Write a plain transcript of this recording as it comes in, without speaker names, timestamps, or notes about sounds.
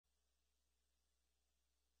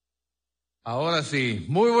Ahora sí,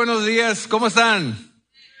 muy buenos días, ¿cómo están?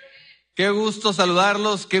 Qué gusto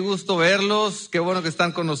saludarlos, qué gusto verlos, qué bueno que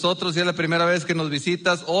están con nosotros. Si es la primera vez que nos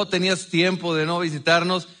visitas o tenías tiempo de no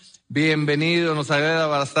visitarnos, bienvenido, nos agrada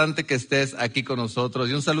bastante que estés aquí con nosotros.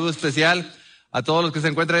 Y un saludo especial a todos los que se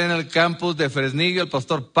encuentran en el campus de Fresnillo, el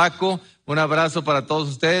pastor Paco, un abrazo para todos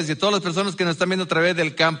ustedes y a todas las personas que nos están viendo a través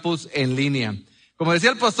del campus en línea. Como decía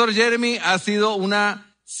el pastor Jeremy, ha sido una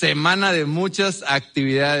semana de muchas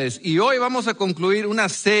actividades y hoy vamos a concluir una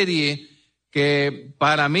serie que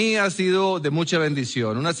para mí ha sido de mucha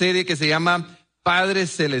bendición, una serie que se llama Padre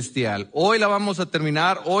Celestial. Hoy la vamos a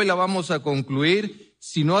terminar, hoy la vamos a concluir.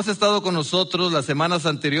 Si no has estado con nosotros las semanas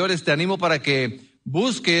anteriores, te animo para que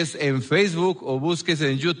busques en Facebook o busques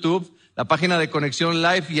en YouTube la página de Conexión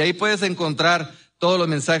Live y ahí puedes encontrar todos los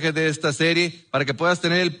mensajes de esta serie para que puedas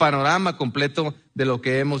tener el panorama completo de lo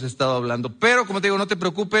que hemos estado hablando. Pero como te digo, no te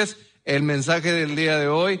preocupes, el mensaje del día de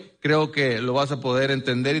hoy creo que lo vas a poder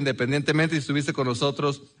entender independientemente si estuviste con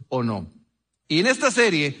nosotros o no. Y en esta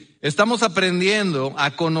serie estamos aprendiendo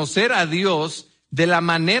a conocer a Dios de la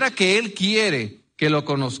manera que Él quiere que lo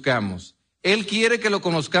conozcamos. Él quiere que lo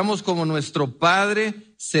conozcamos como nuestro Padre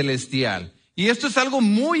Celestial. Y esto es algo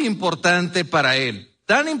muy importante para Él,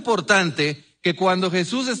 tan importante que cuando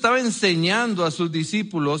Jesús estaba enseñando a sus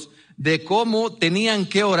discípulos de cómo tenían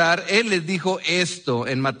que orar, Él les dijo esto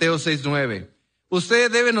en Mateo 6:9.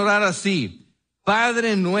 Ustedes deben orar así: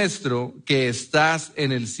 Padre nuestro que estás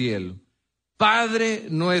en el cielo. Padre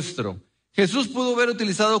nuestro. Jesús pudo haber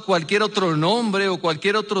utilizado cualquier otro nombre o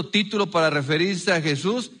cualquier otro título para referirse a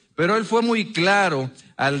Jesús, pero Él fue muy claro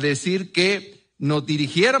al decir que nos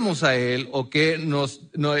dirigiéramos a Él o que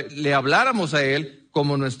le habláramos a Él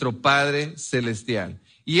como nuestro Padre Celestial.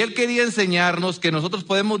 Y Él quería enseñarnos que nosotros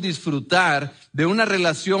podemos disfrutar de una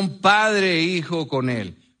relación padre e hijo con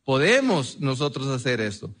Él. Podemos nosotros hacer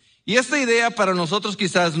esto. Y esta idea para nosotros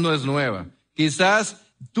quizás no es nueva. Quizás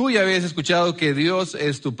tú ya habías escuchado que Dios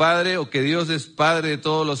es tu Padre o que Dios es Padre de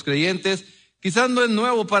todos los creyentes. Quizás no es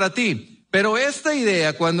nuevo para ti. Pero esta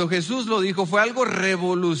idea, cuando Jesús lo dijo, fue algo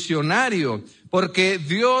revolucionario, porque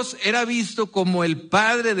Dios era visto como el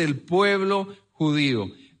Padre del pueblo judío,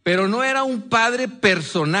 pero no era un padre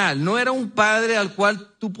personal, no era un padre al cual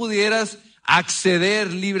tú pudieras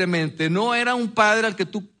acceder libremente, no era un padre al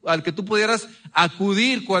que tú pudieras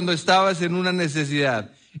acudir cuando estabas en una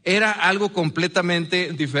necesidad, era algo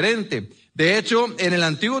completamente diferente. De hecho, en el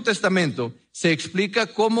Antiguo Testamento se explica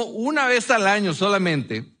cómo una vez al año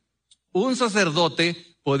solamente un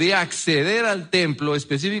sacerdote podía acceder al templo,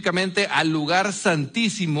 específicamente al lugar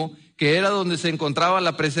santísimo, que era donde se encontraba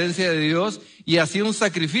la presencia de Dios, y hacía un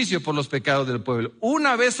sacrificio por los pecados del pueblo.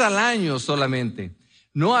 Una vez al año solamente.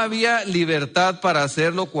 No había libertad para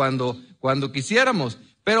hacerlo cuando quisiéramos.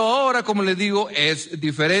 Pero ahora, como les digo, es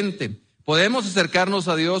diferente. Podemos acercarnos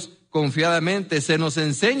a Dios confiadamente. Se nos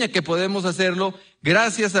enseña que podemos hacerlo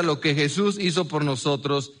gracias a lo que Jesús hizo por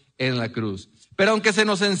nosotros en la cruz. Pero aunque se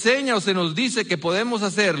nos enseña o se nos dice que podemos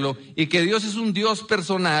hacerlo y que Dios es un Dios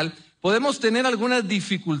personal, podemos tener algunas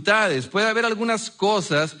dificultades, puede haber algunas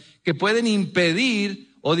cosas que pueden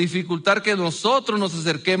impedir o dificultar que nosotros nos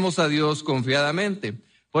acerquemos a Dios confiadamente.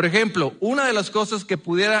 Por ejemplo, una de las cosas que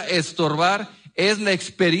pudiera estorbar es la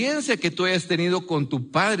experiencia que tú hayas tenido con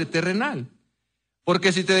tu Padre terrenal.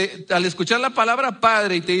 Porque si al escuchar la palabra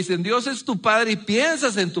Padre y te dicen Dios es tu Padre y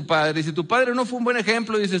piensas en tu Padre, y si tu Padre no fue un buen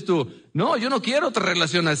ejemplo, dices tú, no, yo no quiero otra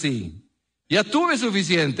relación así. Ya tuve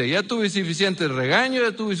suficiente regaño,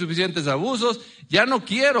 ya tuve suficientes abusos, ya no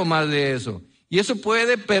quiero más de eso. Y eso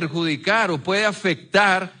puede perjudicar o puede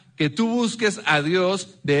afectar que tú busques a Dios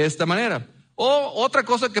de esta manera. O otra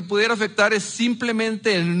cosa que pudiera afectar es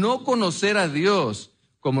simplemente el no conocer a Dios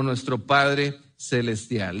como nuestro Padre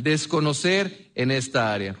Celestial, desconocer en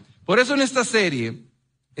esta área. Por eso en esta serie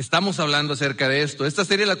estamos hablando acerca de esto. Esta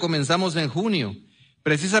serie la comenzamos en junio.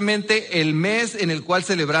 Precisamente el mes en el cual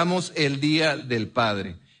celebramos el Día del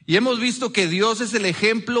Padre. Y hemos visto que Dios es el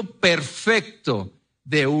ejemplo perfecto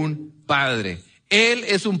de un padre. Él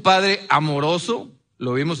es un padre amoroso,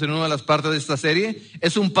 lo vimos en una de las partes de esta serie.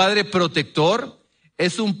 Es un padre protector,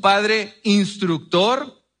 es un padre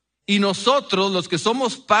instructor. Y nosotros, los que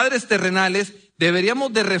somos padres terrenales,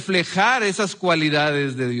 deberíamos de reflejar esas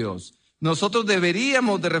cualidades de Dios. Nosotros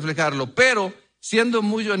deberíamos de reflejarlo, pero siendo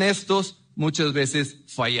muy honestos, muchas veces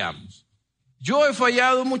fallamos. Yo he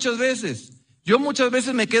fallado muchas veces. Yo muchas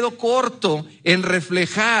veces me quedo corto en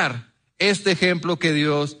reflejar este ejemplo que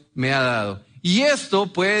Dios me ha dado. Y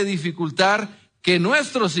esto puede dificultar que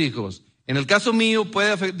nuestros hijos, en el caso mío,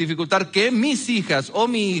 puede dificultar que mis hijas o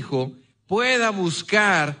mi hijo pueda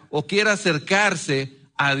buscar o quiera acercarse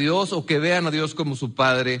a Dios o que vean a Dios como su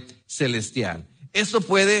Padre celestial. Esto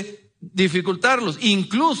puede dificultarlos,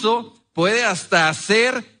 incluso puede hasta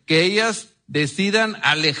hacer que ellas decidan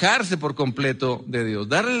alejarse por completo de Dios,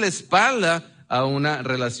 darle la espalda a una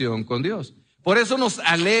relación con Dios. Por eso nos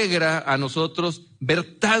alegra a nosotros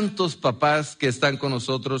ver tantos papás que están con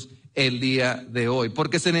nosotros el día de hoy,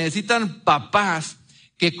 porque se necesitan papás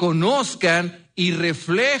que conozcan y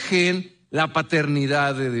reflejen la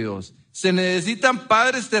paternidad de Dios. Se necesitan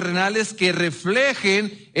padres terrenales que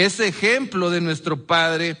reflejen ese ejemplo de nuestro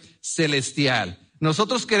Padre celestial.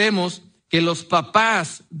 Nosotros queremos que los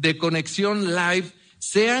papás de Conexión Live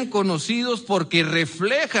sean conocidos porque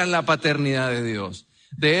reflejan la paternidad de Dios.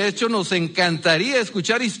 De hecho, nos encantaría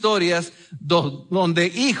escuchar historias donde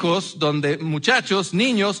muchachos,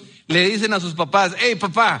 niños, le dicen a sus papás: hey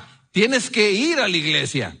papá, tienes que ir a la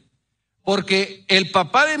iglesia, porque el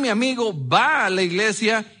papá de mi amigo va a la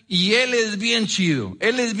iglesia y él es bien chido,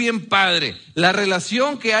 él es bien padre. La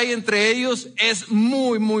relación que hay entre ellos es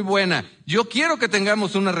muy, muy buena. Yo quiero que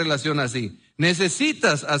tengamos una relación así.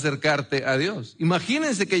 Necesitas acercarte a Dios.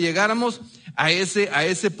 Imagínense que llegáramos a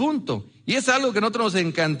ese punto. Y es algo que a nosotros nos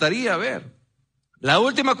encantaría ver. La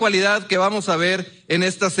última cualidad que vamos a ver en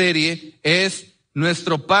esta serie es: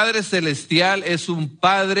 nuestro Padre Celestial es un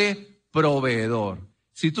Padre proveedor.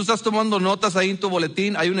 Si tú estás tomando notas ahí en tu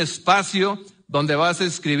boletín, hay un espacio donde vas a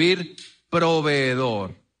escribir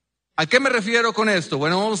proveedor. ¿A qué me refiero con esto?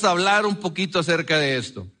 Bueno, vamos a hablar un poquito acerca de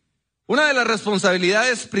esto. Una de las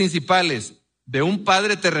responsabilidades principales de un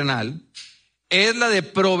padre terrenal es la de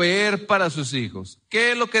proveer para sus hijos.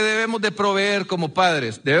 ¿Qué es lo que debemos de proveer como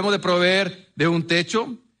padres? Debemos de proveer de un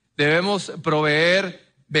techo, debemos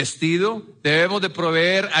proveer vestido, debemos de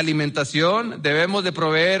proveer alimentación, debemos de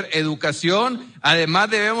proveer educación, además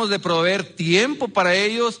debemos de proveer tiempo para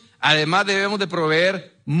ellos, además debemos de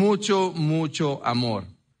proveer mucho, mucho amor.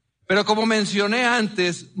 Pero como mencioné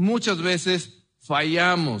antes, muchas veces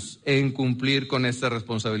fallamos en cumplir con estas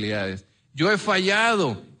responsabilidades. Yo he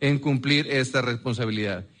fallado en cumplir esta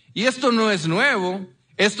responsabilidad. Y esto no es nuevo,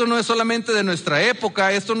 esto no es solamente de nuestra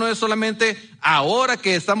época, esto no es solamente ahora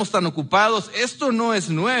que estamos tan ocupados, esto no es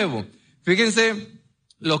nuevo. Fíjense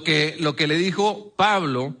lo que le dijo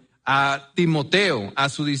Pablo a Timoteo, a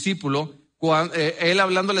su discípulo, él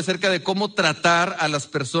hablándole acerca de cómo tratar a las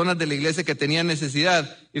personas de la iglesia que tenían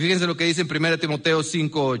necesidad. Y fíjense lo que dice en 1 Timoteo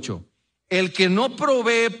 5:8. El que no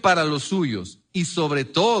provee para los suyos y sobre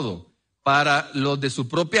todo para los de su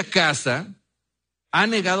propia casa, ha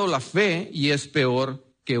negado la fe y es peor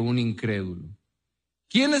que un incrédulo.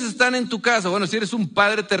 ¿Quiénes están en tu casa? Bueno, si eres un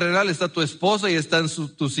padre terrenal, está tu esposa y están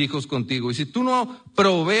tus hijos contigo. Y si tú no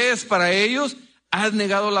provees para ellos, has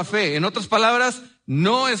negado la fe. En otras palabras,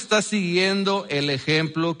 no estás siguiendo el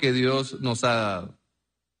ejemplo que Dios nos ha dado.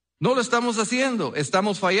 No lo estamos haciendo,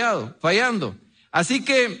 estamos fallando. Así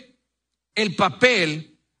que el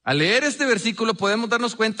papel, al leer este versículo podemos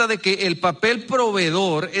darnos cuenta de que el papel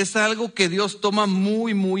proveedor es algo que Dios toma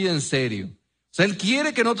muy, muy en serio. O sea, Él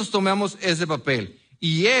quiere que nosotros tomemos ese papel.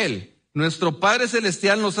 Y Él, nuestro Padre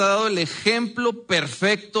Celestial, nos ha dado el ejemplo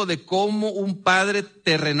perfecto de cómo un padre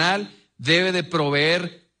terrenal debe de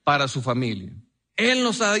proveer para su familia. Él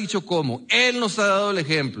nos ha dicho cómo, Él nos ha dado el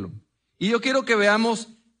ejemplo. Y yo quiero que veamos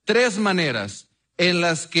 3 maneras en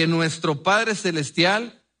las que nuestro Padre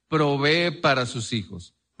Celestial provee para sus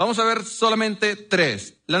hijos. Vamos a ver solamente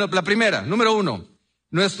 3. La primera, número 1,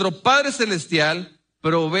 nuestro Padre Celestial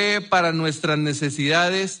provee para nuestras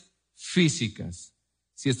necesidades físicas.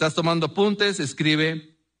 Si estás tomando apuntes,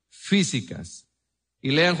 escribe físicas.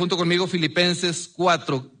 Y lean junto conmigo Filipenses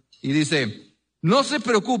 4 y dice: no se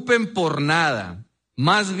preocupen por nada,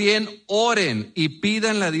 más bien oren y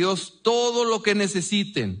pídanle a Dios todo lo que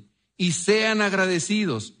necesiten y sean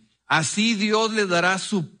agradecidos. Así Dios les dará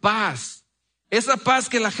su paz. Esa paz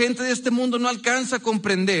que la gente de este mundo no alcanza a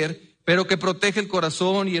comprender, pero que protege el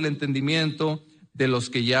corazón y el entendimiento de los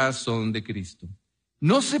que ya son de Cristo.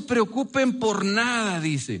 No se preocupen por nada,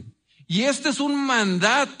 dice. Y este es un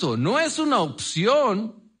mandato, no es una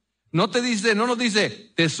opción. No nos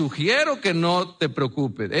dice, te sugiero que no te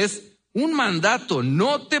preocupes. Es un mandato,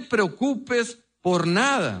 no te preocupes por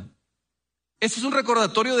nada. Este es un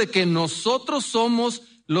recordatorio de que nosotros somos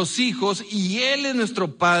los hijos y Él es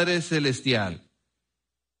nuestro Padre Celestial.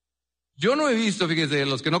 Yo no he visto, fíjense,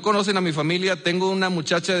 los que no conocen a mi familia, tengo una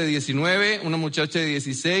muchacha de 19, una muchacha de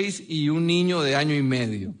 16 y un niño de 1 año y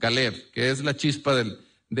medio, Caleb, que es la chispa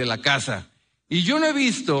de la casa. Y yo no he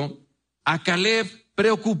visto a Caleb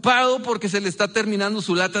preocupado porque se le está terminando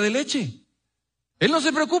su lata de leche. Él no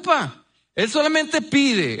se preocupa, él solamente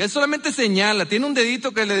pide, él solamente señala, tiene un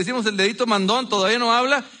dedito que le decimos el dedito mandón, todavía no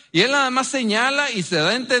habla, Y él nada más señala y se da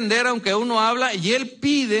a entender aunque uno habla, y él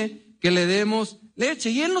pide que le demos leche.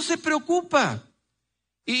 Y él no se preocupa.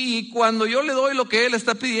 Y cuando yo le doy lo que él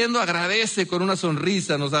está pidiendo, agradece con una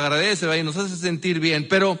sonrisa, nos agradece, ¿va? Y nos hace sentir bien.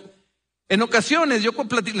 Pero en ocasiones, yo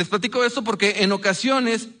les platico esto porque en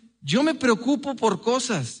ocasiones yo me preocupo por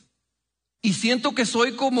cosas y siento que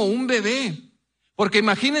soy como un bebé. Porque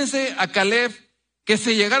imagínense a Caleb que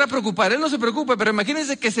se llegara a preocupar. Él no se preocupa, pero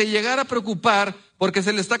imagínense que se llegara a preocupar porque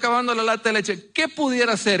se le está acabando la lata de leche. ¿Qué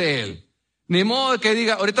pudiera hacer él? Ni modo que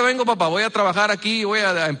diga, ahorita vengo papá, voy a trabajar aquí, voy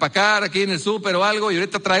a empacar aquí en el súper o algo y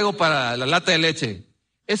ahorita traigo para la lata de leche.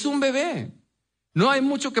 Es un bebé. No hay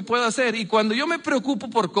mucho que pueda hacer. Y cuando yo me preocupo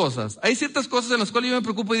por cosas, hay ciertas cosas en las cuales yo me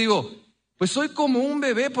preocupo y digo, pues soy como un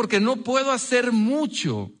bebé porque no puedo hacer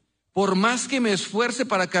mucho por más que me esfuerce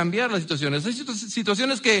para cambiar las situaciones. Hay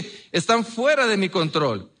situaciones que están fuera de mi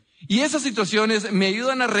control. Y esas situaciones me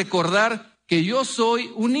ayudan a recordar que yo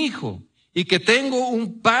soy un hijo y que tengo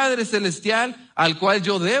un Padre Celestial al cual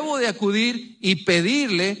yo debo de acudir y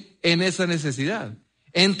pedirle en esa necesidad.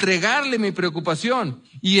 Entregarle mi preocupación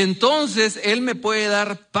y entonces Él me puede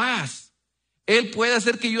dar paz. Él puede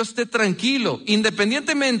hacer que yo esté tranquilo.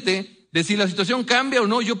 Independientemente de si la situación cambia o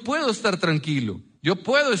no, yo puedo estar tranquilo. Yo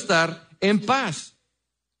puedo estar en paz.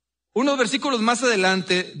 Unos versículos más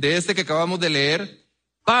adelante de este que acabamos de leer,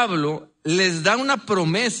 Pablo les da una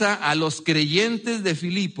promesa a los creyentes de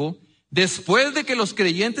Filipo después de que los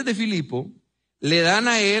creyentes de Filipo le dan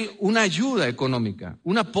a él una ayuda económica,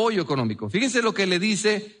 un apoyo económico. Fíjense lo que le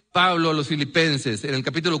dice Pablo a los filipenses en el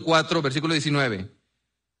capítulo 4, versículo 19.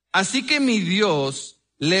 Así que mi Dios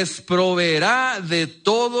les proveerá de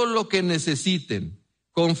todo lo que necesiten,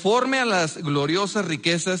 conforme a las gloriosas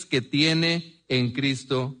riquezas que tiene en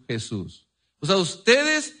Cristo Jesús. O sea,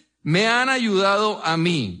 ustedes me han ayudado a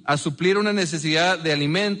mí a suplir una necesidad de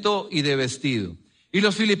alimento y de vestido. Y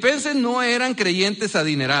los filipenses no eran creyentes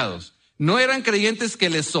adinerados, no eran creyentes que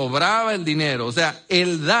les sobraba el dinero. O sea,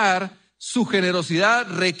 el dar, su generosidad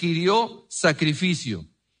requirió sacrificio.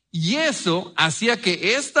 Y eso hacía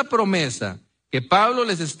que esta promesa que Pablo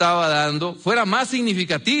les estaba dando fuera más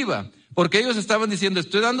significativa. Porque ellos estaban diciendo,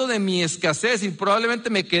 estoy dando de mi escasez y probablemente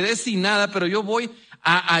me quedé sin nada, pero yo voy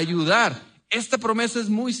a ayudar. Esta promesa es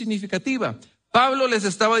muy significativa. Pablo les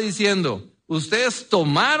estaba diciendo, ustedes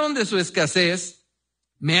tomaron de su escasez,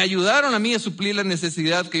 me ayudaron a mí a suplir la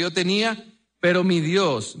necesidad que yo tenía, pero mi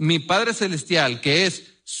Dios, mi Padre Celestial, que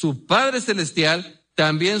es su Padre Celestial,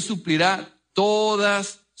 también suplirá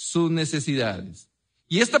todas sus necesidades.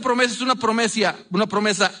 Y esta promesa es una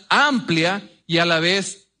promesa amplia y a la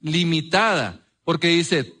vez limitada, porque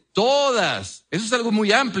dice todas, eso es algo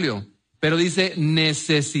muy amplio, pero dice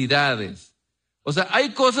necesidades. O sea, hay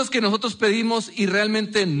cosas que nosotros pedimos y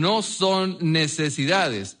realmente no son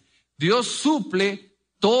necesidades. Dios suple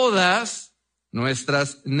todas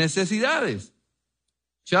nuestras necesidades.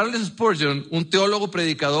 Charles Spurgeon, un teólogo,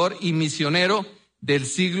 predicador y misionero del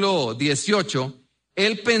siglo XVIII,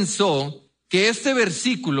 él pensó que este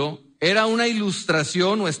versículo era una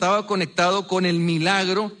ilustración o estaba conectado con el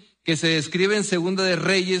milagro que se describe en Segunda de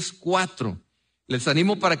Reyes 4. Les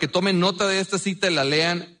animo para que tomen nota de esta cita y la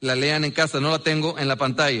lean en casa, no la tengo en la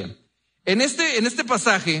pantalla. En este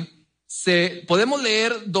pasaje podemos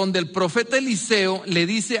leer donde el profeta Eliseo le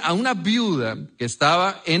dice a una viuda que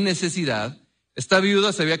estaba en necesidad. Esta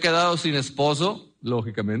viuda se había quedado sin esposo,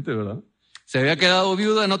 lógicamente, ¿verdad? Se había quedado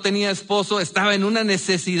viuda, no tenía esposo, estaba en una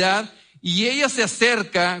necesidad y ella se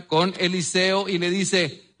acerca con Eliseo y le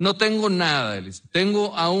dice, no tengo nada, Eliseo.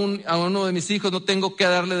 Tengo a uno de mis hijos, no tengo que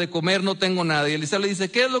darle de comer, no tengo nada. Y Eliseo le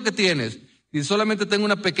dice, ¿qué es lo que tienes? Y solamente tengo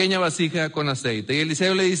una pequeña vasija con aceite. Y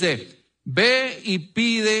Eliseo le dice, ve y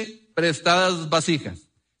pide prestadas vasijas.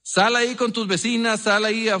 Sal ahí con tus vecinas, sal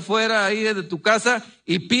ahí afuera ahí de tu casa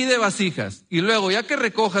y pide vasijas. Y luego, ya que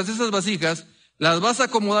recojas esas vasijas, las vas a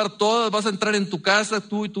acomodar todas, vas a entrar en tu casa,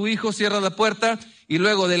 tú y tu hijo, cierras la puerta y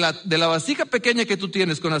luego de la vasija pequeña que tú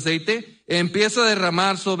tienes con aceite, empieza a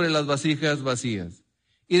derramar sobre las vasijas vacías.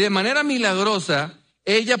 Y de manera milagrosa,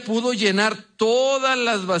 ella pudo llenar todas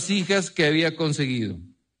las vasijas que había conseguido.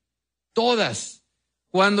 Todas.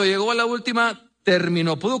 Cuando llegó a la última,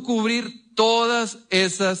 terminó, pudo cubrir todas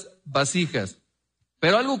esas vasijas.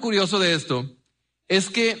 Pero algo curioso de esto es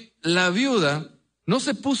que la viuda no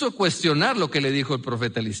se puso a cuestionar lo que le dijo el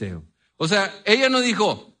profeta Eliseo. O sea, ella no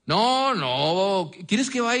dijo, no, ¿quieres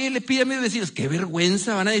que vaya y le pida a mis vecinos? Qué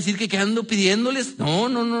vergüenza, van a decir que ando pidiéndoles. No,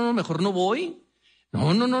 mejor no voy.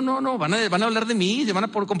 No, van a hablar de mí, se van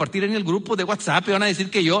a compartir en el grupo de WhatsApp y van a decir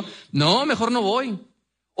que yo, no, mejor no voy.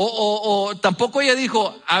 O tampoco ella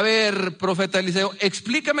dijo, a ver, profeta Eliseo,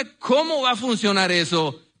 explícame cómo va a funcionar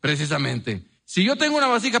eso precisamente. Si yo tengo una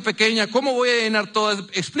vasija pequeña, ¿cómo voy a llenar todas?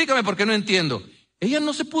 Explícame porque no entiendo. Ella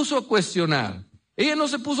no se puso a cuestionar. Ella no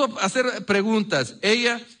se puso a hacer preguntas.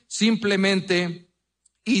 Ella simplemente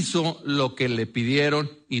hizo lo que le pidieron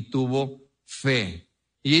y tuvo fe.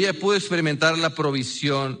 Y ella pudo experimentar la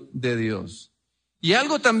provisión de Dios. Y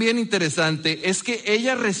algo también interesante es que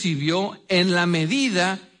ella recibió en la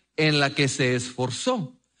medida en la que se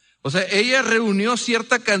esforzó. O sea, ella reunió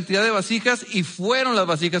cierta cantidad de vasijas y fueron las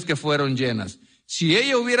vasijas que fueron llenas. Si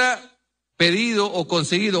ella hubiera pedido o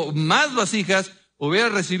conseguido más vasijas, hubiera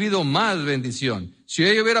recibido más bendición. Si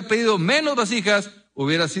ella hubiera pedido menos vasijas,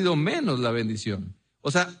 hubiera sido menos la bendición.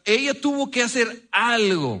 O sea, ella tuvo que hacer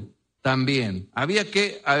algo también. Había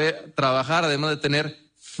que trabajar, además de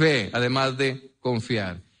tener fe, además de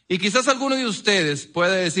confiar. Y quizás alguno de ustedes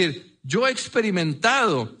pueda decir, yo he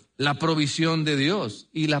experimentado la provisión de Dios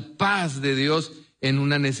y la paz de Dios en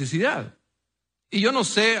una necesidad. Y yo no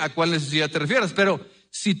sé a cuál necesidad te refieres, pero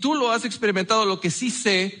si tú lo has experimentado, lo que sí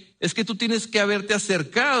sé es que tú tienes que haberte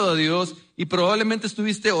acercado a Dios y probablemente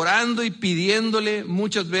estuviste orando y pidiéndole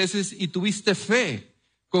muchas veces y tuviste fe.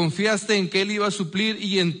 Confiaste en que Él iba a suplir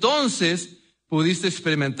y entonces pudiste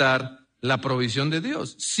experimentar la provisión de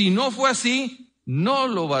Dios. Si no fue así, no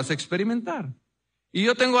lo vas a experimentar. Y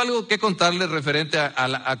yo tengo algo que contarles referente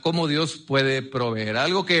a cómo Dios puede proveer.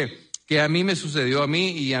 Algo que a mí me sucedió, a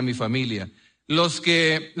mí y a mi familia. Los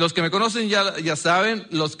que me conocen ya saben,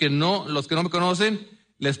 los que no me conocen,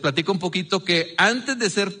 les platico un poquito que antes de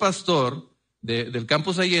ser pastor del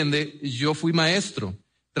Campus Allende, yo fui maestro.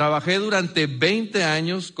 Trabajé durante 20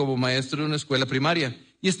 años como maestro de una escuela primaria.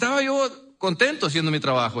 Y estaba yo contento haciendo mi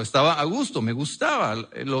trabajo, estaba a gusto, me gustaba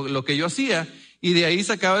lo que yo hacía. Y de ahí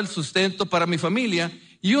sacaba el sustento para mi familia.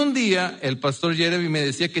 Y un día el pastor Jeremy me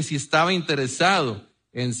decía que si estaba interesado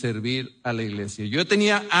en servir a la iglesia. Yo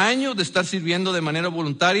tenía años de estar sirviendo de manera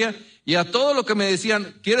voluntaria y a todo lo que me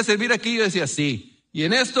decían, ¿quieres servir aquí? Yo decía sí. Y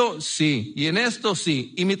en esto sí. Y en esto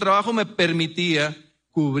sí. Y mi trabajo me permitía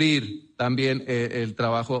cubrir también el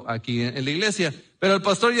trabajo aquí en la iglesia. Pero el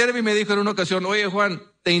pastor Jeremy me dijo en una ocasión, oye Juan,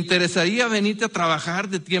 ¿te interesaría venirte a trabajar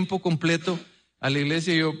de tiempo completo a la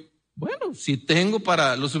iglesia? Y yo, bueno, si tengo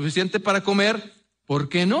lo suficiente para comer, ¿por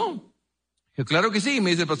qué no? Yo, claro que sí,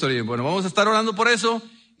 me dice el pastor. Y bueno, vamos a estar orando por eso.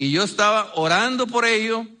 Y yo estaba orando por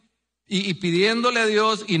ello y pidiéndole a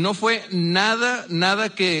Dios. Y no fue nada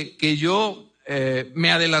que yo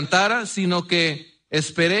me adelantara, sino que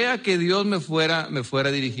esperé a que Dios me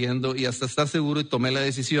fuera dirigiendo y hasta estar seguro y tomé la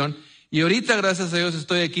decisión. Y ahorita, gracias a Dios,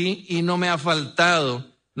 estoy aquí y no me ha faltado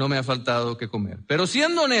que comer. Pero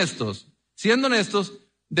siendo honestos,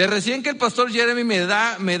 de recién que el pastor Jeremy me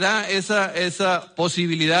da esa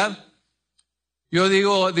posibilidad, yo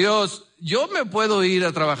digo, Dios, yo me puedo ir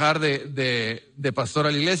a trabajar de pastor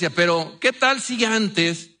a la iglesia, pero ¿qué tal si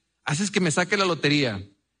antes haces que me saque la lotería?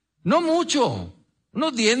 No mucho,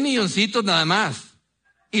 unos 10 milloncitos nada más.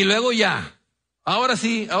 Y luego ya, ahora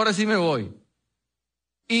sí me voy.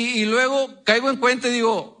 Y luego caigo en cuenta y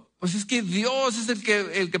digo, pues es que Dios es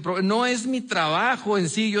el que provee, no es mi trabajo en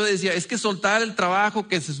sí. Yo decía, es que soltar el trabajo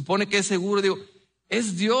que se supone que es seguro, digo,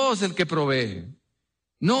 es Dios el que provee,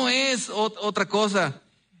 no es otra cosa.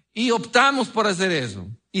 Y optamos por hacer eso.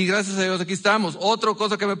 Y gracias a Dios aquí estamos. Otra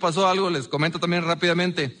cosa que me pasó, algo les comento también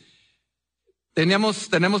rápidamente. Tenemos,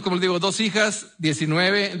 como les digo, 2 hijas,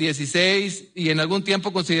 19, 16, y en algún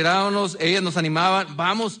tiempo considerábamos, ellas nos animaban,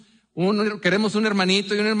 queremos un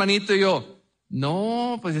hermanito, y yo,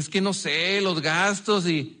 no, pues es que no sé, los gastos,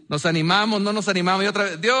 y nos animamos, no nos animamos, y otra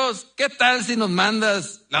vez, Dios, ¿qué tal si nos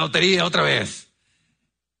mandas la lotería otra vez?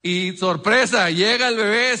 Y sorpresa, llega el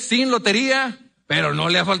bebé sin lotería, pero no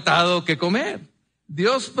le ha faltado que comer.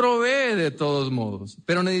 Dios provee de todos modos,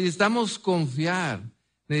 pero necesitamos confiar.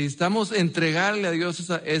 Necesitamos entregarle a Dios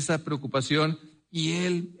esa preocupación y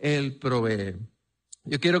Él provee.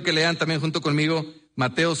 Yo quiero que lean también junto conmigo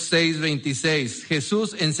Mateo 6:26.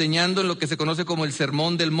 Jesús enseñando en lo que se conoce como el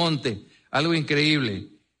Sermón del Monte. Algo increíble.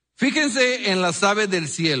 Fíjense en las aves del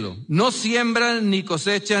cielo. No siembran, ni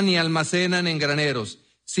cosechan, ni almacenan en graneros.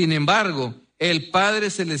 Sin embargo, el Padre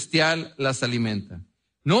Celestial las alimenta.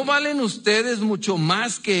 ¿No valen ustedes mucho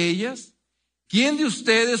más que ellas? ¿Quién de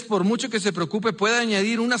ustedes, por mucho que se preocupe, puede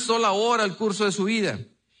añadir una sola hora al curso de su vida?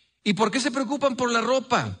 ¿Y por qué se preocupan por la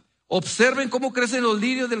ropa? Observen cómo crecen los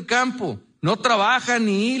lirios del campo. No trabajan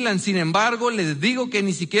ni hilan. Sin embargo, les digo que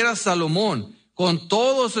ni siquiera Salomón, con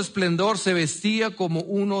todo su esplendor, se vestía como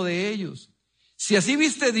uno de ellos. Si así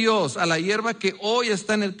viste Dios a la hierba que hoy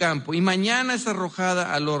está en el campo y mañana es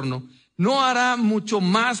arrojada al horno, ¿no hará mucho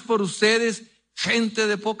más por ustedes, gente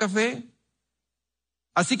de poca fe?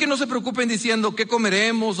 Así que no se preocupen diciendo qué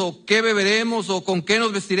comeremos o qué beberemos o con qué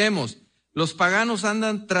nos vestiremos. Los paganos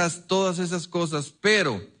andan tras todas esas cosas,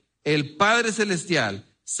 pero el Padre Celestial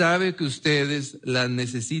sabe que ustedes las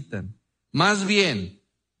necesitan. Más bien,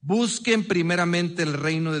 busquen primeramente el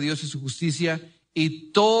reino de Dios y su justicia,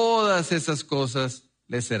 y todas esas cosas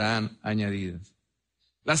les serán añadidas.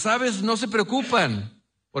 Las aves no se preocupan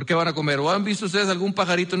por qué van a comer. ¿O han visto ustedes algún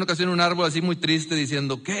pajarito en ocasión en un árbol así muy triste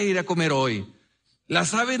diciendo, ¿qué iré a comer hoy?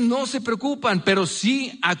 Las aves no se preocupan, pero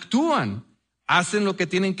sí actúan. Hacen lo que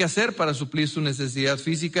tienen que hacer para suplir su necesidad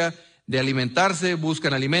física de alimentarse,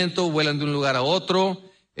 buscan alimento, vuelan de un lugar a otro,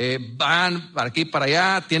 van para aquí y para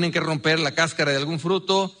allá, tienen que romper la cáscara de algún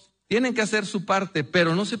fruto, tienen que hacer su parte,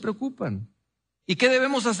 pero no se preocupan. ¿Y qué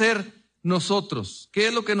debemos hacer nosotros? ¿Qué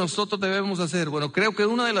es lo que nosotros debemos hacer? Bueno, creo que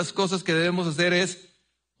una de las cosas que debemos hacer es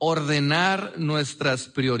ordenar nuestras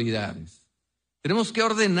prioridades. Tenemos que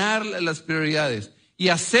ordenar las prioridades y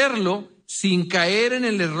hacerlo sin caer en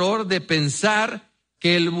el error de pensar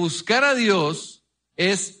que el buscar a Dios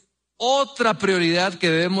es otra prioridad que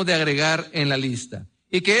debemos de agregar en la lista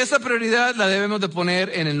y que esa prioridad la debemos de poner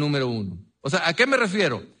en el número 1. O sea, ¿a qué me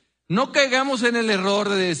refiero? No caigamos en el error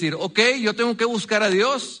de decir, ok, yo tengo que buscar a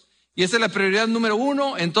Dios y esa es la prioridad número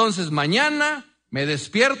 1, entonces mañana me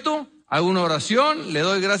despierto, hago una oración, le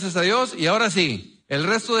doy gracias a Dios y ahora sí, el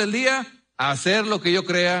resto del día a hacer lo que yo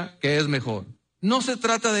crea que es mejor. No se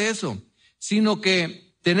trata de eso, sino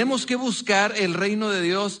que tenemos que buscar el reino de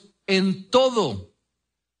Dios en todo.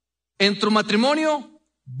 En tu matrimonio,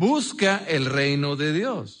 busca el reino de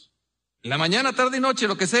Dios. La mañana, tarde y noche,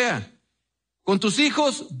 lo que sea. Con tus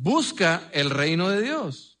hijos, busca el reino de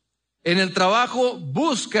Dios. En el trabajo,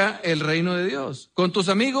 busca el reino de Dios. Con tus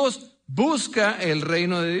amigos, busca el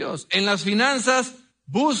reino de Dios. En las finanzas,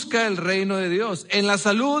 busca el reino de Dios. En la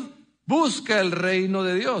salud, busca el reino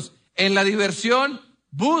de Dios. En la diversión,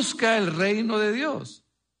 busca el reino de Dios.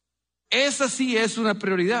 Esa sí es una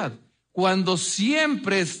prioridad. Cuando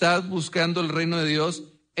siempre estás buscando el reino de Dios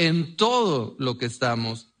en todo lo que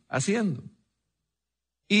estamos haciendo.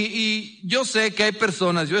 Y yo sé que hay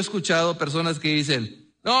personas, yo he escuchado personas que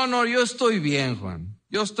dicen, no, yo estoy bien, Juan.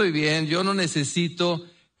 Yo estoy bien, yo no necesito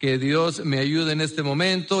que Dios me ayude en este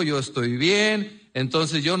momento, yo estoy bien,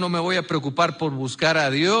 entonces yo no me voy a preocupar por buscar a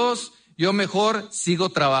Dios. Yo mejor sigo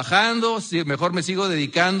trabajando, mejor me sigo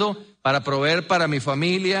dedicando para proveer para mi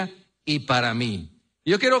familia y para mí.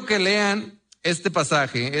 Yo quiero que lean este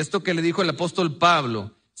pasaje, esto que le dijo el apóstol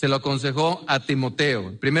Pablo, se lo aconsejó a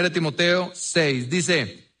Timoteo. 1 Timoteo 6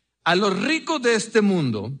 dice, a los ricos de este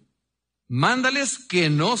mundo, mándales que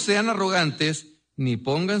no sean arrogantes ni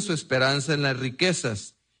pongan su esperanza en las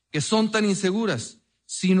riquezas, que son tan inseguras,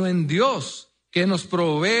 sino en Dios, que nos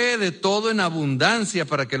provee de todo en abundancia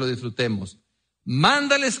para que lo disfrutemos.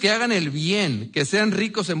 Mándales que hagan el bien, que sean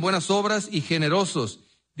ricos en buenas obras y generosos,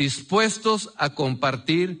 dispuestos a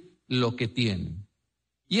compartir lo que tienen.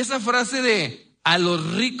 Y esa frase de a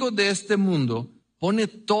los ricos de este mundo pone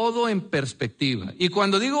todo en perspectiva. Y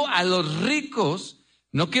cuando digo a los ricos,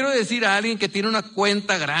 no quiero decir a alguien que tiene una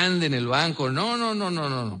cuenta grande en el banco.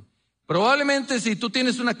 No. Probablemente si tú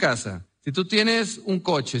tienes una casa, si tú tienes un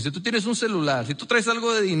coche, si tú tienes un celular, si tú traes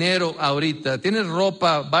algo de dinero ahorita, tienes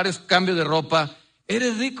ropa, varios cambios de ropa,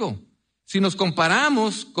 eres rico. Si nos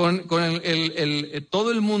comparamos con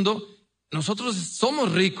todo el mundo, nosotros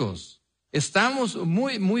somos ricos, estamos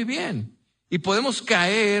muy bien y podemos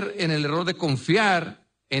caer en el error de confiar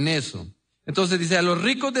en eso. Entonces dice, a los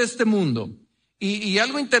ricos de este mundo, y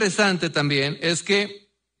algo interesante también es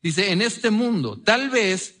que dice, en este mundo, tal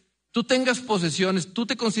vez tú tengas posesiones, tú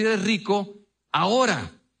te consideres rico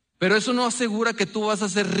ahora, pero eso no asegura que tú vas a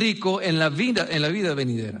ser rico en la vida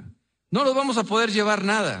venidera. No nos vamos a poder llevar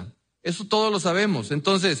nada, eso todos lo sabemos.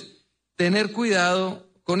 Entonces, tener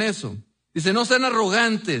cuidado con eso. Dice, no sean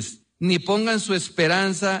arrogantes ni pongan su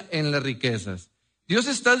esperanza en las riquezas. Dios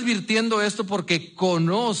está advirtiendo esto porque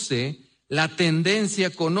conoce la tendencia,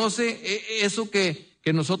 conoce eso que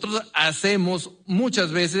nosotros hacemos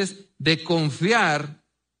muchas veces de confiar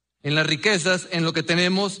en las riquezas, en lo que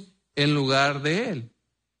tenemos en lugar de Él.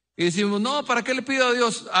 Y decimos, no, ¿para qué le pido a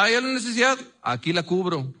Dios? ¿Hay una necesidad? Aquí la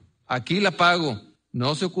cubro, aquí la pago,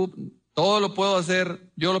 no se ocupe, todo lo puedo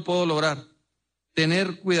hacer, yo lo puedo lograr.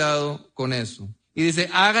 Tener cuidado con eso. Y dice,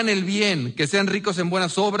 hagan el bien, que sean ricos en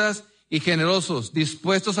buenas obras y generosos,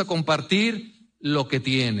 dispuestos a compartir lo que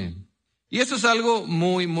tienen. Y eso es algo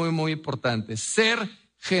muy importante, ser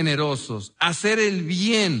generosos, hacer el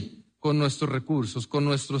bien con nuestros recursos, con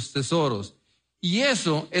nuestros tesoros. Y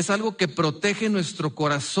eso es algo que protege nuestro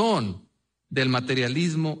corazón del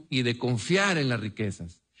materialismo y de confiar en las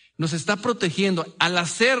riquezas. Nos está protegiendo. Al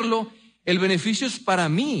hacerlo, el beneficio es para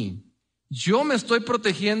mí. Yo me estoy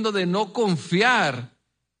protegiendo de no confiar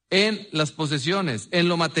en las posesiones, en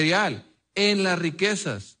lo material, en las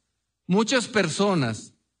riquezas. Muchas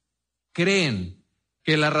personas creen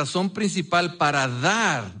que la razón principal para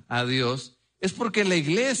dar a Dios es porque la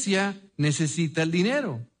iglesia necesita el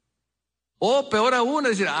dinero. O peor aún,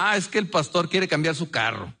 es decir, es que el pastor quiere cambiar su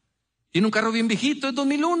carro. Tiene un carro bien viejito, es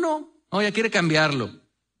 2001. No, ya quiere cambiarlo.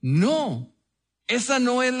 No, esa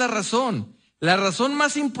no es la razón. La razón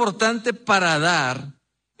más importante para dar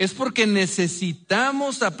es porque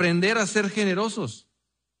necesitamos aprender a ser generosos.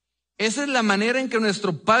 Esa es la manera en que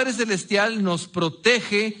nuestro Padre Celestial nos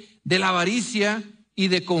protege de la avaricia y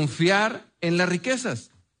de confiar en las riquezas.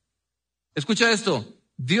 Escucha esto,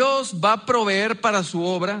 Dios va a proveer para su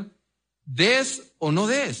obra, des o no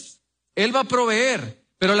des. Él va a proveer,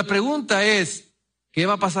 pero la pregunta es, ¿qué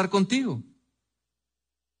va a pasar contigo?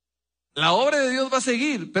 La obra de Dios va a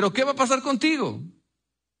seguir, pero ¿qué va a pasar contigo?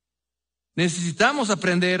 Necesitamos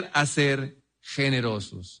aprender a ser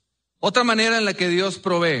generosos. Otra manera en la que Dios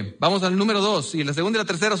provee. Vamos al número 2, y la segunda y la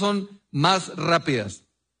tercera son más rápidas.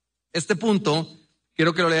 Este punto,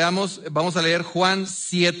 quiero que lo leamos, vamos a leer Juan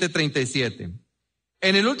 7:37.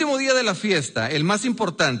 En el último día de la fiesta, el más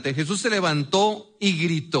importante, Jesús se levantó y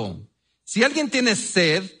gritó: si alguien tiene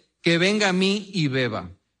sed, que venga a mí y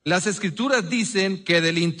beba. Las Escrituras dicen que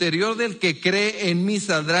del interior del que cree en mí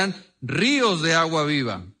saldrán ríos de agua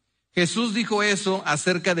viva. Jesús dijo eso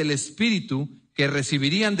acerca del Espíritu que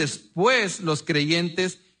recibirían después los que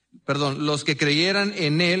creyeran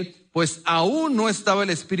en él, pues aún no estaba el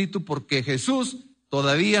Espíritu porque Jesús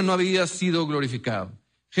todavía no había sido glorificado.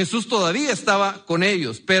 Jesús todavía estaba con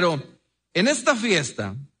ellos, pero en esta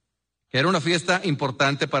fiesta, que era una fiesta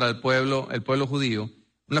importante para el pueblo judío,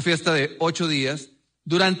 una fiesta de 8 días,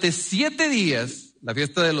 durante 7 días, la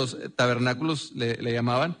fiesta de los tabernáculos le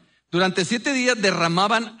llamaban, durante 7 días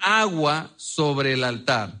derramaban agua sobre el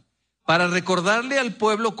altar para recordarle al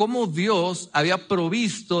pueblo cómo Dios había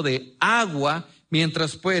provisto de agua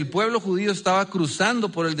mientras el pueblo judío estaba cruzando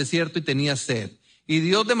por el desierto y tenía sed. Y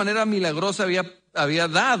Dios de manera milagrosa había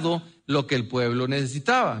dado lo que el pueblo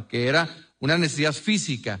necesitaba, que era una necesidad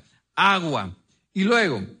física, agua. Y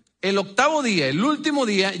luego, el 8º día, el último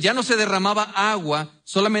día, ya no se derramaba agua,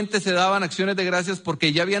 solamente se daban acciones de gracias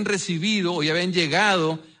porque ya habían recibido o ya habían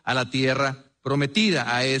llegado a la tierra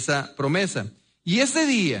prometida, a esa promesa. Y ese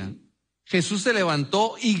día Jesús se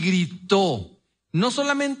levantó y gritó. No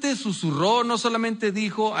solamente susurró, no solamente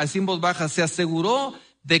dijo así en voz baja, se aseguró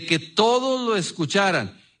de que todos lo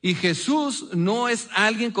escucharan. Y Jesús no es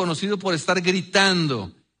alguien conocido por estar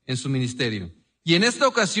gritando en su ministerio. Y en esta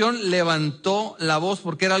ocasión levantó la voz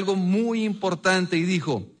porque era algo muy importante y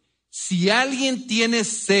dijo: si alguien tiene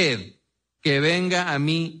sed, que venga a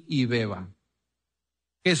mí y beba.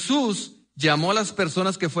 Jesús llamó a las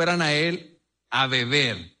personas que fueran a él a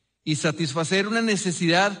beber y satisfacer una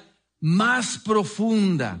necesidad más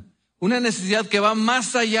profunda, una necesidad que va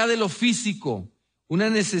más allá de lo físico, una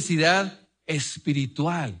necesidad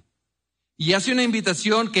espiritual. Y hace una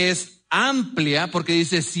invitación que es amplia porque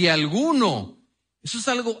dice, si alguno, eso es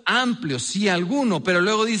algo amplio, si alguno, pero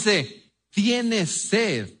luego dice, tiene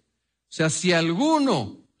sed. O sea, si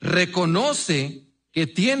alguno reconoce que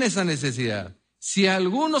tiene esa necesidad, si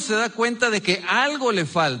alguno se da cuenta de que algo le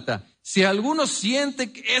falta, si alguno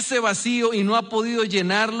siente ese vacío y no ha podido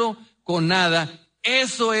llenarlo con nada,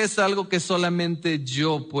 eso es algo que solamente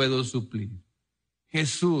yo puedo suplir.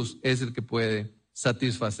 Jesús es el que puede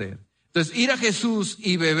satisfacer. Entonces, ir a Jesús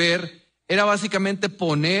y beber era básicamente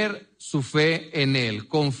poner su fe en Él,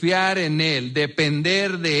 confiar en Él,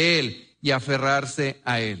 depender de Él y aferrarse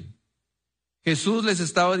a Él. Jesús les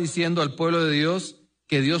estaba diciendo al pueblo de Dios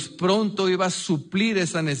que Dios pronto iba a suplir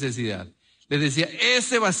esa necesidad. Les decía,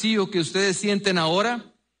 ese vacío que ustedes sienten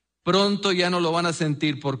ahora, pronto ya no lo van a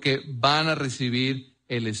sentir porque van a recibir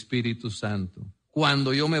el Espíritu Santo.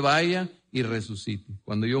 Cuando yo me vaya y resucite,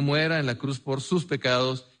 cuando yo muera en la cruz por sus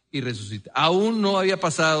pecados y resucite. Aún no había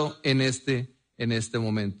pasado en este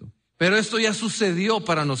momento. Pero esto ya sucedió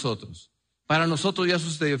para nosotros. Para nosotros ya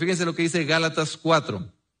sucedió. Fíjense lo que dice Gálatas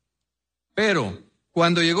 4. Pero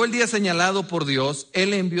cuando llegó el día señalado por Dios,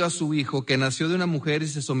 Él envió a su Hijo, que nació de una mujer y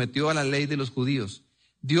se sometió a la ley de los judíos.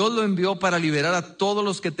 Dios lo envió para liberar a todos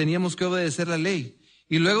los que teníamos que obedecer la ley.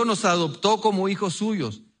 Y luego nos adoptó como hijos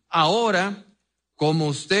suyos. Ahora, como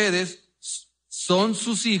ustedes son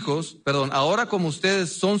sus hijos,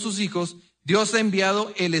 Dios ha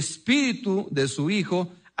enviado el Espíritu de su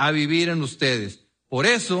Hijo a vivir en ustedes. Por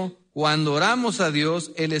eso, cuando oramos a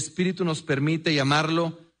Dios, el Espíritu nos permite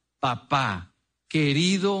llamarlo papá,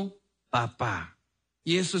 querido papá.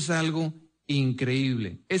 Y eso es algo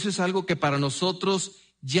increíble. Eso es algo que para nosotros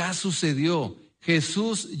ya sucedió.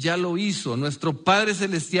 Jesús ya lo hizo. Nuestro Padre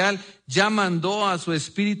Celestial ya mandó a su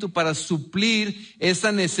Espíritu para suplir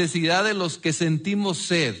esa necesidad de los que sentimos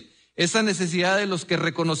sed, esa necesidad de los que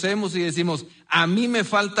reconocemos y decimos, a mí me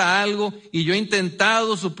falta algo y yo he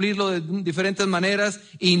intentado suplirlo de diferentes maneras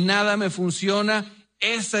y nada me funciona.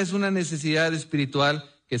 Esa es una necesidad espiritual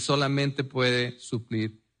que solamente puede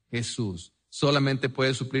suplir Jesús. Solamente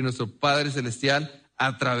puede suplir nuestro Padre Celestial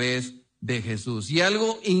a través de Jesús. Y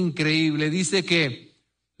algo increíble, dice que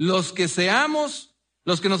los que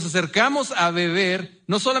nos acercamos a beber,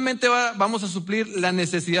 no solamente vamos a suplir la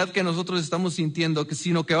necesidad que nosotros estamos sintiendo,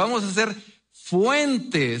 sino que vamos a ser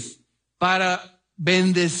fuentes para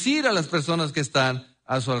bendecir a las personas que están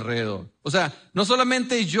a su alrededor. O sea, no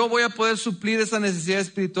solamente yo voy a poder suplir esa necesidad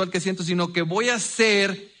espiritual que siento, sino que voy a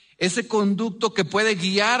ser ese conducto que puede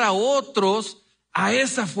guiar a otros a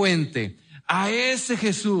esa fuente, a ese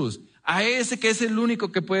Jesús, a ese que es el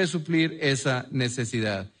único que puede suplir esa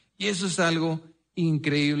necesidad. Y eso es algo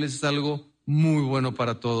increíble, es algo muy bueno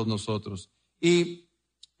para todos nosotros. Y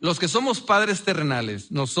los que somos padres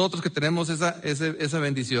terrenales, nosotros que tenemos esa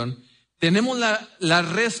bendición, tenemos la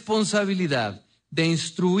responsabilidad de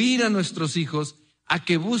instruir a nuestros hijos a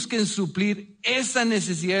que busquen suplir esa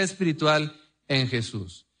necesidad espiritual en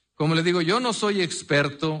Jesús. Como les digo, yo no soy un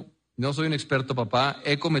experto papá,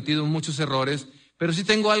 he cometido muchos errores, pero sí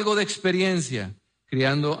tengo algo de experiencia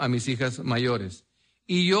criando a mis hijas mayores.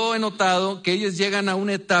 Y yo he notado que ellas llegan a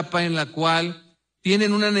una etapa en la cual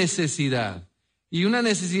tienen una necesidad. Y una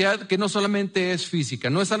necesidad que no solamente es física,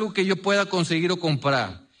 no es algo que yo pueda conseguir o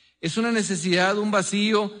comprar. Es una necesidad, un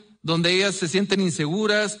vacío donde ellas se sienten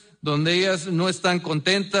inseguras, donde ellas no están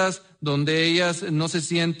contentas, donde ellas no se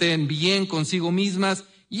sienten bien consigo mismas.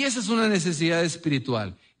 Y esa es una necesidad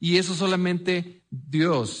espiritual. Y eso solamente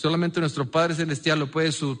Dios, solamente nuestro Padre Celestial lo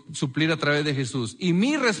puede suplir a través de Jesús. Y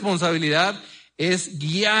mi responsabilidad es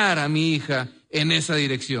guiar a mi hija en esa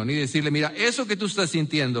dirección y decirle, mira, eso que tú estás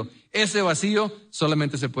sintiendo, ese vacío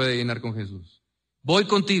solamente se puede llenar con Jesús. Voy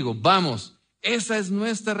contigo, vamos. Esa es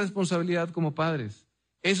nuestra responsabilidad como padres.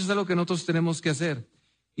 Eso es algo que nosotros tenemos que hacer.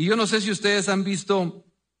 Y yo no sé si ustedes han visto,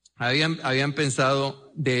 habían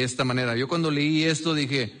pensado de esta manera. Yo cuando leí esto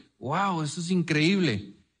dije, wow, esto es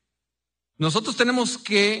increíble. Nosotros tenemos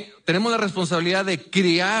la responsabilidad de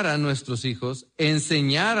criar a nuestros hijos,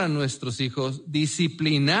 enseñar a nuestros hijos,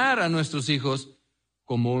 disciplinar a nuestros hijos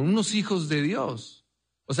como unos hijos de Dios.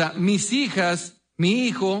 O sea, mis hijas, mi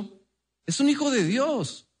hijo, es un hijo de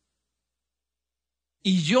Dios.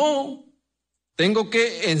 Y yo tengo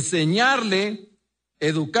que enseñarle,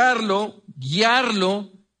 educarlo,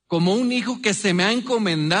 guiarlo como un hijo que se me ha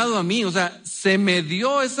encomendado a mí. O sea, se me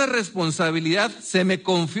dio esa responsabilidad, se me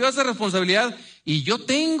confió esa responsabilidad y yo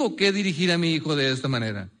tengo que dirigir a mi hijo de esta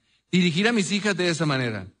manera, dirigir a mis hijas de esa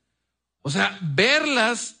manera. O sea,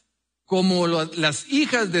 verlas como las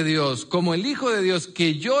hijas de Dios, como el hijo de Dios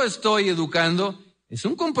que yo estoy educando, es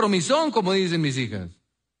un compromisón, como dicen mis hijas.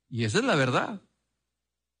 Y esa es la verdad.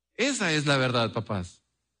 Esa es la verdad, papás.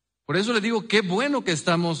 Por eso les digo, qué bueno que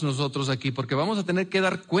estamos nosotros aquí, porque vamos a tener que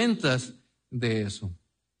dar cuentas de eso.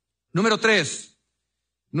 Número 3,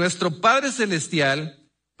 nuestro Padre Celestial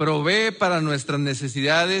provee para nuestras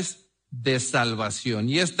necesidades de salvación.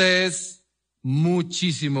 Y esta es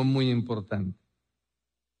muy importante.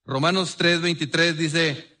 Romanos 3:23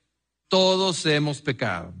 dice, todos hemos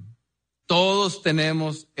pecado. Todos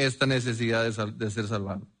tenemos esta necesidad de ser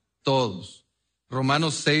salvados. Todos.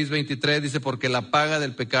 Romanos 6:23 dice, porque la paga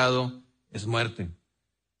del pecado es muerte.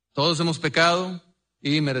 Todos hemos pecado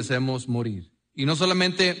y merecemos morir. Y no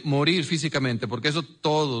solamente morir físicamente, porque eso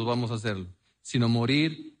todos vamos a hacerlo, sino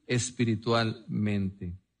morir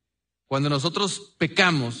espiritualmente. Cuando nosotros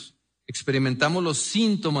pecamos, experimentamos los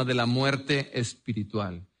síntomas de la muerte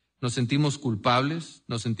espiritual. Nos sentimos culpables,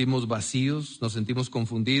 nos sentimos vacíos, nos sentimos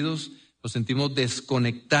confundidos, nos sentimos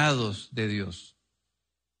desconectados de Dios.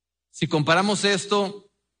 Si comparamos esto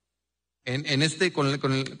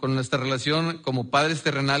con nuestra relación como padres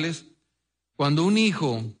terrenales, cuando un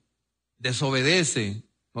hijo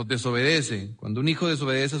cuando un hijo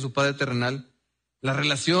desobedece a su padre terrenal, la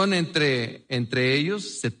relación entre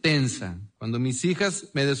ellos se tensa. Cuando mis hijas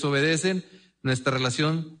me desobedecen, nuestra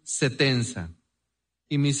relación se tensa.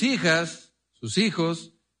 Y mis hijas, sus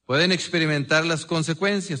hijos, pueden experimentar las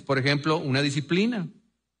consecuencias. Por ejemplo, una disciplina.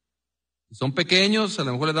 Si son pequeños, a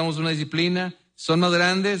lo mejor les damos una disciplina. Son más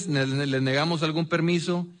grandes, les negamos algún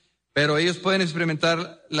permiso, pero ellos pueden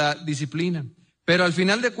experimentar la disciplina. Pero al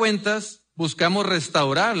final de cuentas, buscamos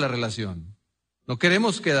restaurar la relación. No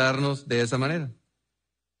queremos quedarnos de esa manera.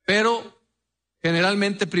 Pero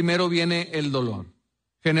generalmente primero viene el dolor.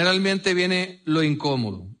 Generalmente viene lo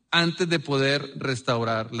incómodo. antes de poder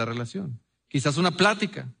restaurar la relación. Quizás una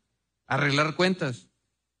plática, arreglar cuentas,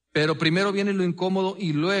 pero primero viene lo incómodo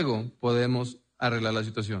y luego podemos arreglar la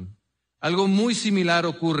situación. Algo muy similar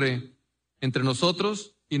ocurre entre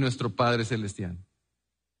nosotros y nuestro Padre Celestial.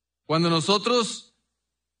 Cuando nosotros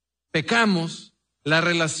pecamos, la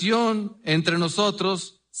relación entre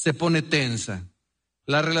nosotros se pone tensa.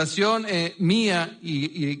 La relación mía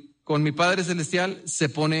y con mi Padre Celestial se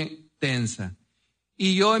pone tensa.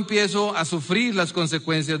 Y yo empiezo a sufrir las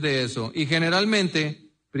consecuencias de eso. Y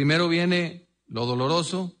generalmente, primero viene lo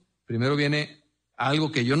doloroso, primero viene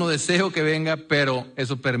algo que yo no deseo que venga, pero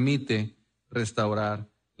eso permite restaurar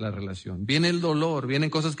la relación. Viene el dolor, vienen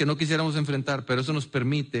cosas que no quisiéramos enfrentar, pero eso nos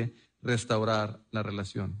permite restaurar la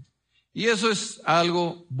relación. Y eso es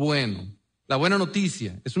algo bueno. La buena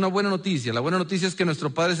noticia, es una buena noticia. La buena noticia es que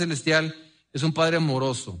nuestro Padre Celestial es un Padre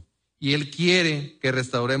amoroso y Él quiere que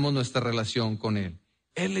restauremos nuestra relación con Él.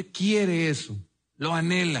 Él quiere eso, lo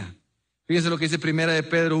anhela. Fíjense lo que dice 1 de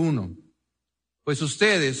Pedro 1. Pues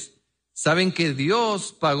ustedes saben que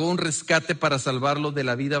Dios pagó un rescate para salvarlos de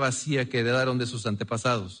la vida vacía que heredaron de sus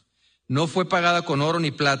antepasados. No fue pagada con oro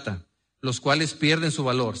ni plata, los cuales pierden su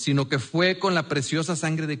valor, sino que fue con la preciosa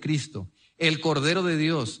sangre de Cristo, el Cordero de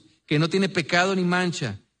Dios, que no tiene pecado ni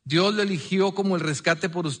mancha. Dios lo eligió como el rescate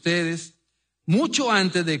por ustedes mucho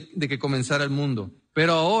antes de que comenzara el mundo.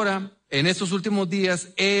 Pero ahora, en estos últimos días,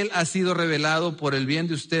 Él ha sido revelado por el bien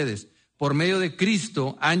de ustedes. Por medio de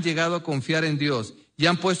Cristo han llegado a confiar en Dios y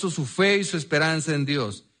han puesto su fe y su esperanza en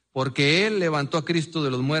Dios, porque Él levantó a Cristo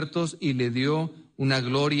de los muertos y le dio una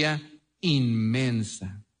gloria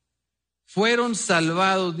inmensa. Fueron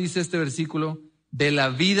salvados, dice este versículo, de la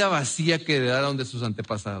vida vacía que heredaron de sus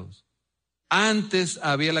antepasados. Antes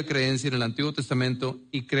había la creencia en el Antiguo Testamento,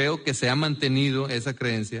 y creo que se ha mantenido esa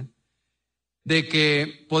creencia, de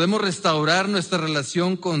que podemos restaurar nuestra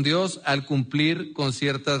relación con Dios al cumplir con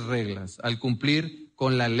ciertas reglas, al cumplir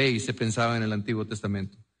con la ley, se pensaba en el Antiguo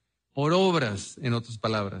Testamento. Por obras, en otras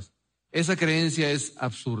palabras. Esa creencia es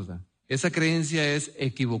absurda, esa creencia es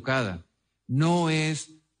equivocada. No es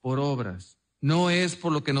por obras, no es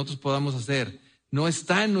por lo que nosotros podamos hacer, no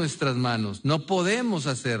está en nuestras manos, no podemos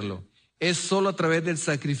hacerlo. Es solo a través del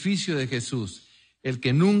sacrificio de Jesús, el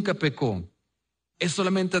que nunca pecó. Es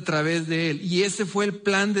solamente a través de Él. Y ese fue el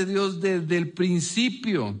plan de Dios desde el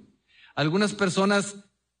principio. Algunas personas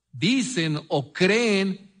dicen o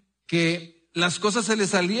creen que las cosas se le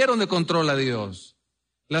salieron de control a Dios.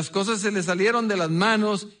 Las cosas se le salieron de las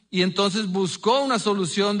manos y entonces buscó una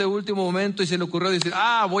solución de último momento y se le ocurrió decir,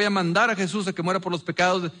 voy a mandar a Jesús a que muera por los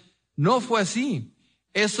pecados. No fue así.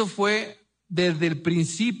 Eso fue desde el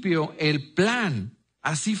principio el plan.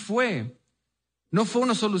 Así fue. No fue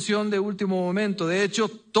una solución de último momento. De hecho,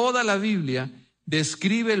 toda la Biblia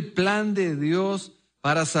describe el plan de Dios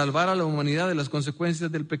para salvar a la humanidad de las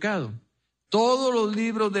consecuencias del pecado. Todos los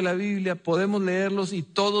libros de la Biblia podemos leerlos y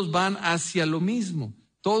todos van hacia lo mismo.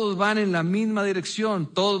 Todos van en la misma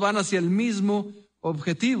dirección. Todos van hacia el mismo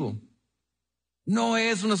objetivo. No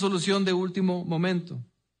es una solución de último momento.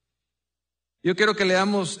 Yo quiero que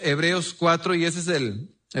leamos Hebreos 4 y ese es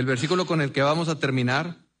el versículo con el que vamos a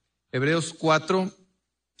terminar. Hebreos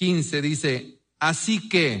 4:15 dice, así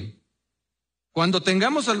que cuando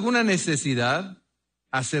tengamos alguna necesidad,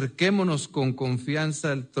 acerquémonos con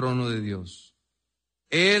confianza al trono de Dios.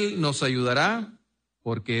 Él nos ayudará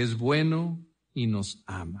porque es bueno y nos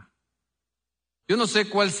ama. Yo no sé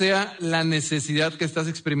cuál sea la necesidad que estás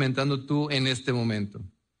experimentando tú en este momento.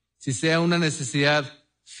 Si sea una necesidad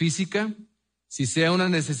física, si sea una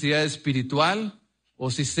necesidad espiritual o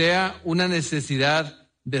si sea una necesidad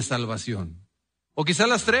de salvación. O quizás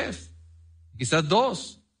las tres, quizás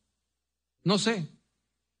dos, no sé.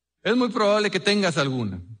 Es muy probable que tengas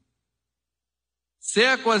alguna.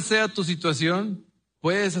 Sea cual sea tu situación,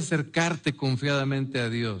 puedes acercarte confiadamente a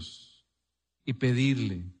Dios y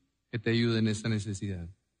pedirle que te ayude en esa necesidad.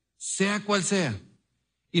 Sea cual sea.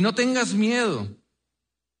 Y no tengas miedo.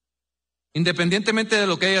 Independientemente de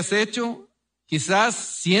lo que hayas hecho, quizás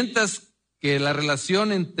sientas que la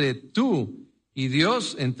relación entre tú y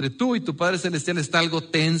Dios, entre tú y tu Padre Celestial está algo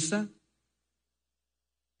tensa.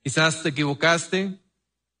 Quizás te equivocaste,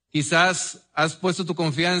 quizás has puesto tu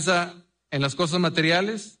confianza en las cosas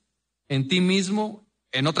materiales, en ti mismo,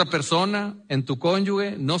 en otra persona, en tu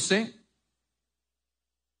cónyuge, no sé.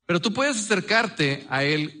 Pero tú puedes acercarte a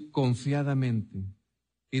Él confiadamente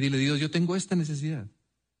y dile, Dios, yo tengo esta necesidad,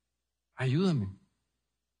 ayúdame.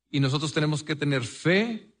 Y nosotros tenemos que tener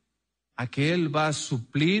fe a que Él va a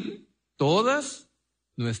suplir todas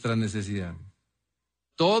nuestras necesidades,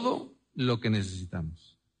 todo lo que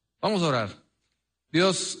necesitamos. Vamos a orar.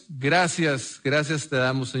 Dios, gracias te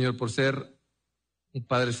damos, Señor, por ser un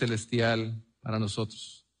Padre celestial para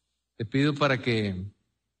nosotros. Te pido para que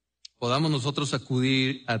podamos nosotros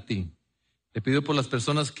acudir a ti. Te pido por las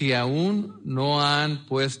personas que aún no han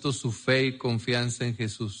puesto su fe y confianza en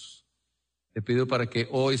Jesús. Te pido para que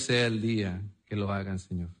hoy sea el día que lo hagan,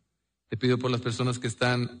 Señor. Te pido por las personas que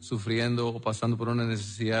están sufriendo o pasando por una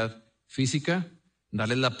necesidad física,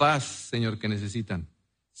 darles la paz, Señor, que necesitan.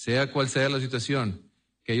 Sea cual sea la situación,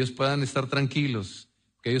 que ellos puedan estar tranquilos,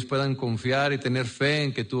 que ellos puedan confiar y tener fe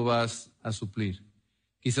en que tú vas a suplir.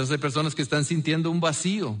 Quizás hay personas que están sintiendo un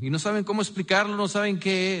vacío y no saben cómo explicarlo, no saben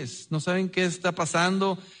qué es, no saben qué está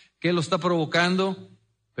pasando, qué lo está provocando,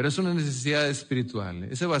 pero es una necesidad espiritual.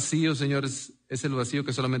 Ese vacío, Señor, es el vacío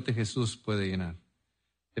que solamente Jesús puede llenar.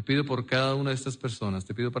 Te pido por cada una de estas personas,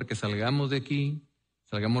 te pido para que salgamos de aquí,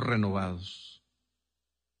 salgamos renovados.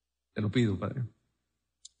 Te lo pido, Padre.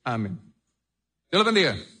 Amén. Dios los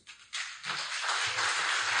bendiga.